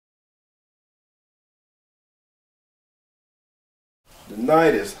The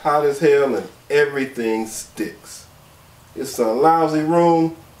night is hot as hell and everything sticks. It's a lousy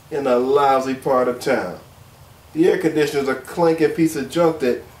room in a lousy part of town. The air conditioner's a clanking piece of junk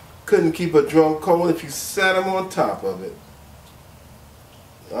that couldn't keep a drunk cold if you sat him on top of it.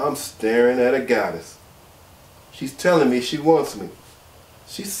 I'm staring at a goddess. She's telling me she wants me.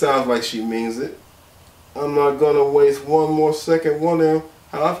 She sounds like she means it. I'm not gonna waste one more second wondering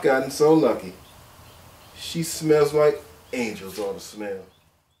how I've gotten so lucky. She smells like angels ought to smell.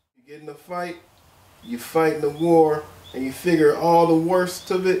 You get in a fight, you fight in the war, and you figure all the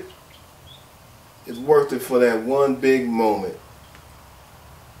worst of it is worth it for that one big moment.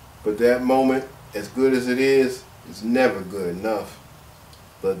 But that moment, as good as it is never good enough.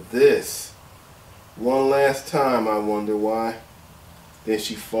 But this, one last time I wonder why. Then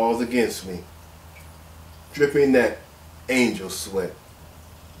she falls against me, dripping that angel sweat.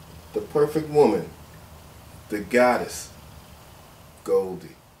 The perfect woman, the goddess,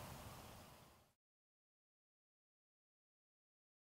 Goldie.